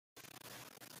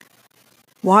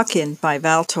Walk-In by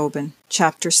Val Tobin,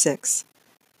 Chapter 6.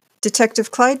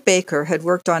 Detective Clyde Baker had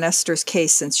worked on Esther's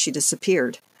case since she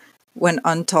disappeared. When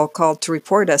Untull called to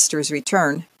report Esther's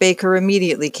return, Baker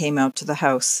immediately came out to the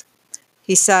house.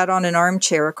 He sat on an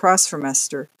armchair across from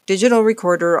Esther, digital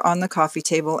recorder on the coffee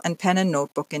table and pen and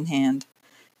notebook in hand.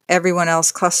 Everyone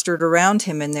else clustered around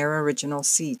him in their original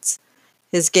seats.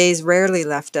 His gaze rarely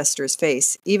left Esther's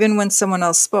face, even when someone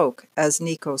else spoke, as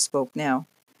Nico spoke now.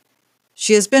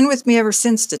 "She has been with me ever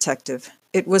since, Detective.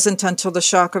 It wasn't until the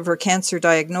shock of her cancer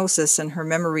diagnosis and her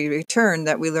memory return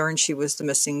that we learned she was the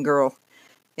missing girl.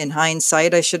 In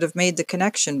hindsight, I should have made the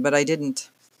connection, but I didn't."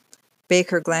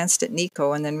 Baker glanced at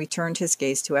Nico and then returned his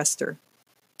gaze to Esther.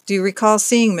 "Do you recall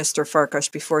seeing Mr. Farkas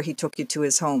before he took you to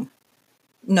his home?"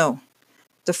 "No.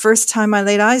 The first time I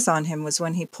laid eyes on him was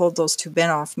when he pulled those two men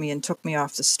off me and took me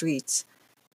off the streets."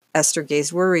 Esther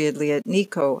gazed worriedly at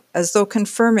Nico, as though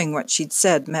confirming what she'd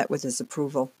said met with his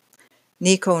approval.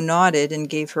 Nico nodded and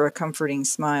gave her a comforting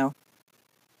smile.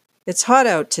 "It's hot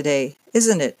out today,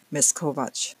 isn't it, Miss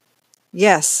Kovacs?"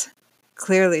 "Yes."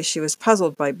 Clearly she was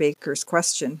puzzled by Baker's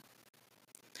question.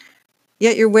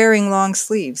 "Yet you're wearing long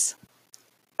sleeves."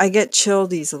 "I get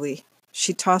chilled easily."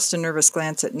 She tossed a nervous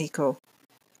glance at Nico.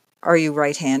 "Are you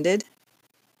right-handed?"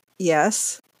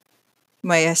 "Yes."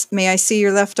 May I see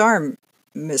your left arm,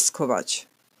 Miss Kovacs?"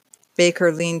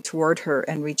 Baker leaned toward her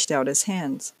and reached out his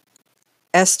hands.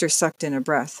 Esther sucked in a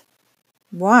breath.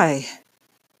 "Why?"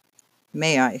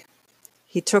 "May I?"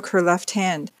 He took her left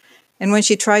hand, and when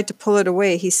she tried to pull it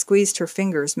away, he squeezed her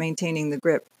fingers, maintaining the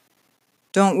grip.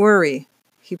 "Don't worry."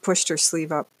 He pushed her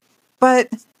sleeve up. "But—"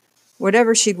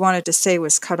 Whatever she'd wanted to say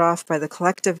was cut off by the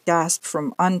collective gasp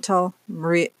from Untull,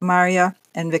 Maria,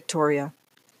 and Victoria.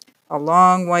 A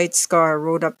long white scar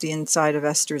rode up the inside of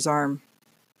Esther's arm.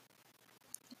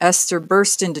 Esther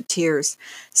burst into tears,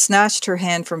 snatched her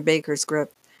hand from Baker's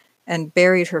grip, and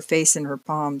buried her face in her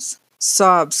palms.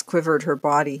 Sobs quivered her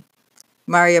body.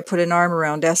 Maria put an arm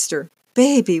around Esther.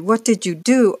 "Baby, what did you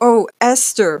do? Oh,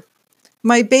 Esther!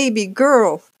 My baby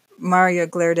girl!" Maria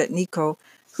glared at Nico,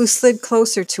 who slid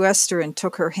closer to Esther and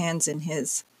took her hands in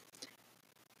his.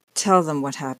 "Tell them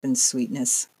what happened,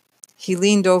 sweetness." He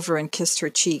leaned over and kissed her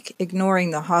cheek, ignoring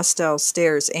the hostile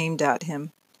stares aimed at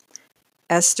him.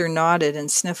 Esther nodded and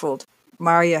sniffled.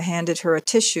 Maria handed her a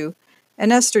tissue,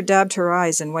 and Esther dabbed her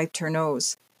eyes and wiped her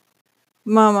nose.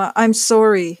 "Mama, I'm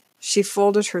sorry." She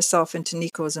folded herself into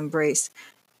Nico's embrace.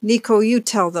 "Nico, you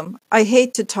tell them. I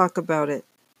hate to talk about it."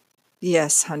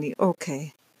 "Yes, honey,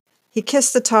 okay." He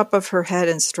kissed the top of her head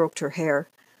and stroked her hair.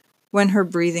 When her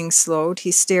breathing slowed,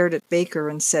 he stared at Baker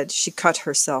and said she cut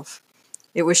herself.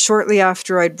 "It was shortly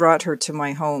after I'd brought her to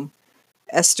my home."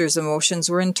 Esther's emotions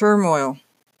were in turmoil.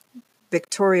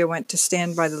 Victoria went to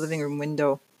stand by the living room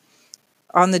window.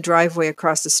 On the driveway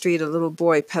across the street, a little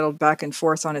boy pedaled back and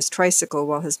forth on his tricycle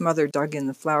while his mother dug in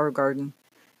the flower garden.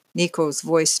 Nico's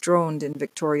voice droned in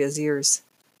Victoria's ears.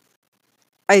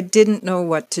 "I didn't know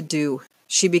what to do.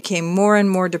 She became more and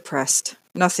more depressed.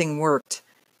 Nothing worked.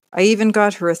 I even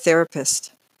got her a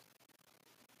therapist."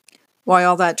 "Why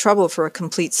all that trouble for a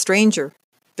complete stranger?"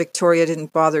 Victoria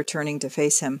didn't bother turning to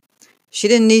face him. She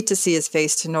didn't need to see his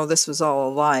face to know this was all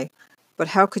a lie. But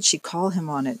how could she call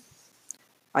him on it?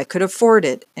 "I could afford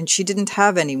it, and she didn't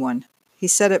have anyone." He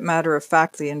said it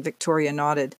matter-of-factly, and Victoria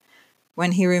nodded.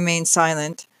 When he remained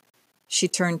silent, she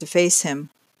turned to face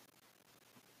him.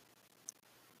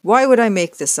 "Why would I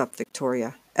make this up,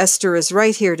 Victoria? Esther is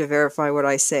right here to verify what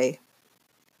I say."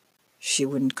 She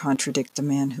wouldn't contradict the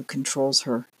man who controls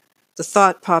her. The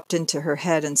thought popped into her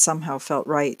head and somehow felt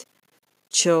right.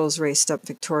 Chills raced up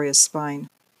Victoria's spine.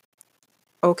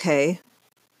 "Okay."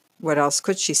 What else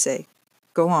could she say?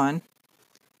 "Go on."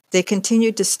 They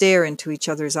continued to stare into each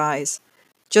other's eyes.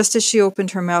 Just as she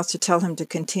opened her mouth to tell him to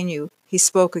continue, he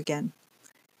spoke again.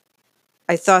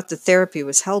 "I thought the therapy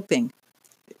was helping.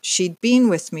 She'd been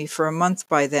with me for a month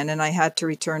by then, and I had to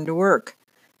return to work.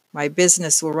 My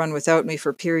business will run without me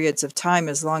for periods of time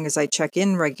as long as I check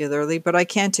in regularly, but I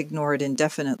can't ignore it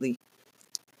indefinitely."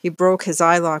 He broke his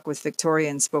eye lock with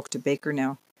Victoria and spoke to Baker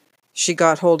now. "She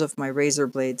got hold of my razor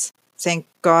blades. Thank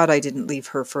God I didn't leave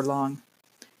her for long.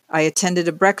 I attended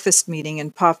a breakfast meeting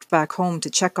and popped back home to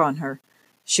check on her.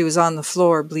 She was on the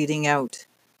floor, bleeding out.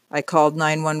 I called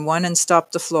 911 and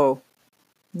stopped the flow."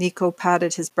 Nico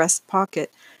patted his breast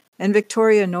pocket, and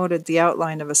Victoria noted the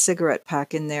outline of a cigarette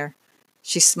pack in there.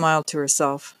 She smiled to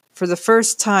herself. For the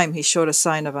first time he showed a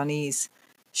sign of unease.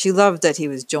 She loved that he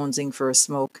was jonesing for a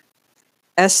smoke.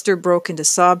 Esther broke into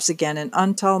sobs again, and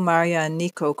Untull, Maria, and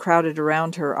Nico crowded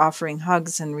around her, offering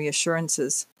hugs and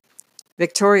reassurances.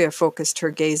 Victoria focused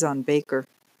her gaze on Baker.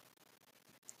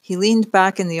 He leaned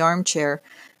back in the armchair,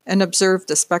 and observed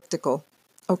the spectacle,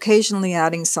 occasionally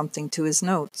adding something to his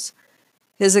notes.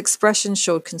 His expression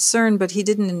showed concern, but he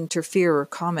didn't interfere or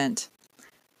comment.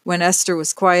 When Esther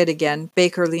was quiet again,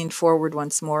 Baker leaned forward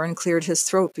once more and cleared his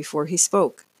throat before he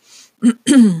spoke.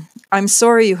 I'm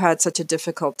sorry you had such a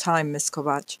difficult time, Miss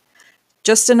Kovach.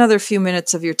 Just another few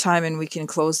minutes of your time and we can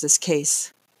close this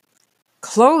case.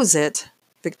 Close it?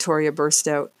 Victoria burst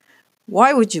out.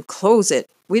 Why would you close it?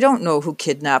 We don't know who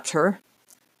kidnapped her.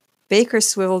 Baker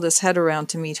swiveled his head around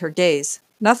to meet her gaze.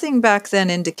 Nothing back then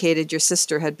indicated your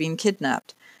sister had been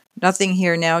kidnapped. Nothing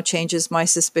here now changes my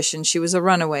suspicion she was a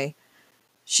runaway.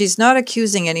 She's not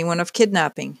accusing anyone of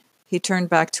kidnapping. He turned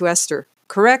back to Esther.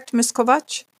 Correct, Miss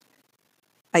Kovach?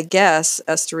 I guess,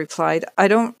 Esther replied. I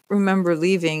don't remember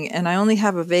leaving, and I only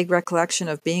have a vague recollection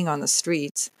of being on the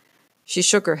streets. She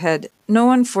shook her head. No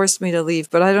one forced me to leave,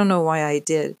 but I don't know why I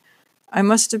did. I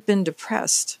must have been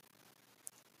depressed.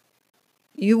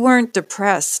 You weren't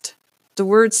depressed. The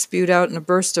words spewed out in a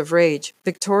burst of rage.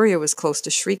 Victoria was close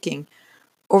to shrieking.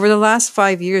 Over the last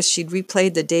 5 years, she'd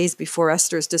replayed the days before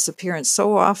Esther's disappearance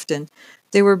so often,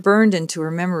 they were burned into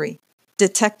her memory.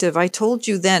 Detective, I told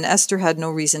you then Esther had no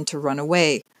reason to run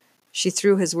away. She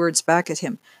threw his words back at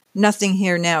him. Nothing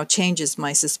here now changes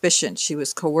my suspicion. She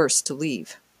was coerced to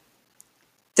leave.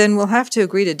 Then we'll have to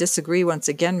agree to disagree once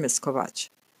again, Miss Kovach.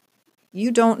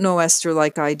 You don't know Esther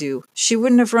like I do. She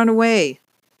wouldn't have run away.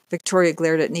 Victoria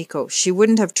glared at Nico. She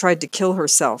wouldn't have tried to kill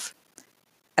herself.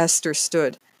 Esther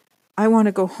stood. I want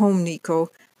to go home, Nico.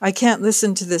 I can't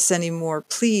listen to this any more.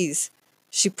 Please.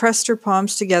 She pressed her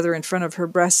palms together in front of her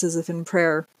breast as if in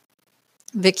prayer.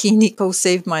 Vicky, Nico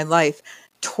saved my life.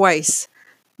 Twice.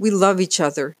 We love each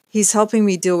other. He's helping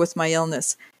me deal with my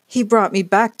illness. He brought me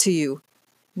back to you.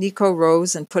 Nico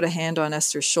rose and put a hand on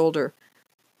Esther's shoulder.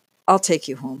 I'll take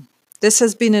you home. This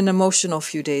has been an emotional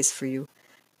few days for you.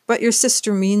 But your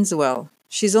sister means well.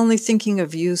 She's only thinking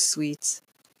of you, sweets.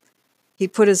 He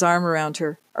put his arm around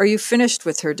her. Are you finished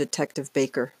with her, Detective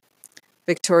Baker?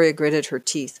 Victoria gritted her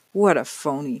teeth. What a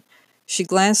phony. She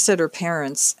glanced at her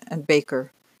parents and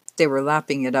Baker. They were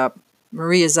lapping it up.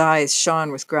 Maria's eyes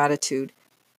shone with gratitude.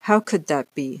 How could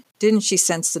that be? Didn't she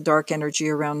sense the dark energy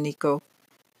around Nico?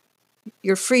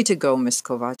 You're free to go, Miss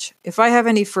Kovach. If I have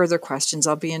any further questions,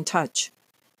 I'll be in touch.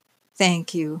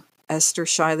 Thank you. Esther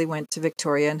shyly went to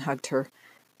Victoria and hugged her.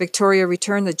 Victoria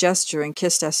returned the gesture and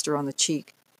kissed Esther on the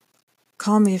cheek.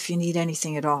 Call me if you need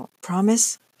anything at all.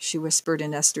 Promise? She whispered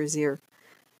in Esther's ear.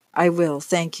 I will,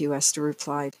 thank you, Esther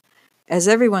replied. As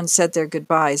everyone said their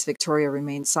goodbyes, Victoria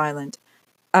remained silent.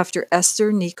 After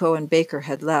Esther, Nico, and Baker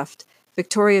had left,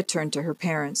 Victoria turned to her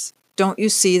parents. Don't you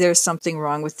see there's something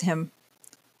wrong with him?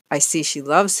 I see she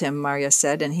loves him, Maria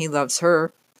said, and he loves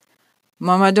her.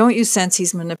 Mama, don't you sense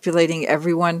he's manipulating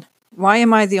everyone? Why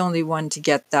am I the only one to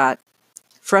get that?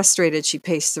 Frustrated, she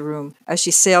paced the room. As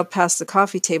she sailed past the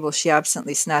coffee table, she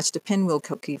absently snatched a pinwheel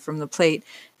cookie from the plate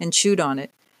and chewed on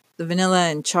it. The vanilla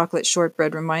and chocolate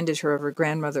shortbread reminded her of her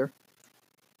grandmother.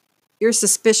 You're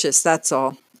suspicious, that's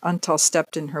all. Antal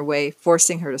stepped in her way,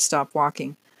 forcing her to stop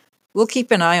walking. We'll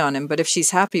keep an eye on him, but if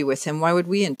she's happy with him, why would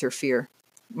we interfere?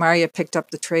 Maria picked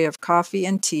up the tray of coffee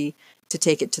and tea to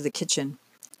take it to the kitchen.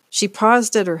 She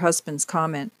paused at her husband's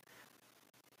comment.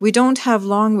 We don't have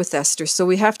long with Esther, so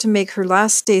we have to make her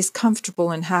last days comfortable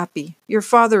and happy. Your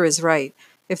father is right.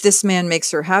 If this man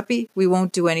makes her happy, we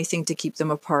won't do anything to keep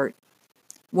them apart.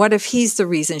 What if he's the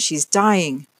reason she's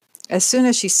dying? As soon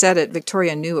as she said it,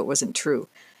 Victoria knew it wasn't true.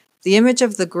 The image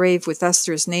of the grave with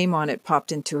Esther's name on it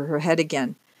popped into her head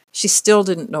again. She still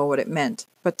didn't know what it meant,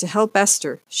 but to help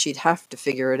Esther, she'd have to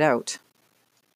figure it out.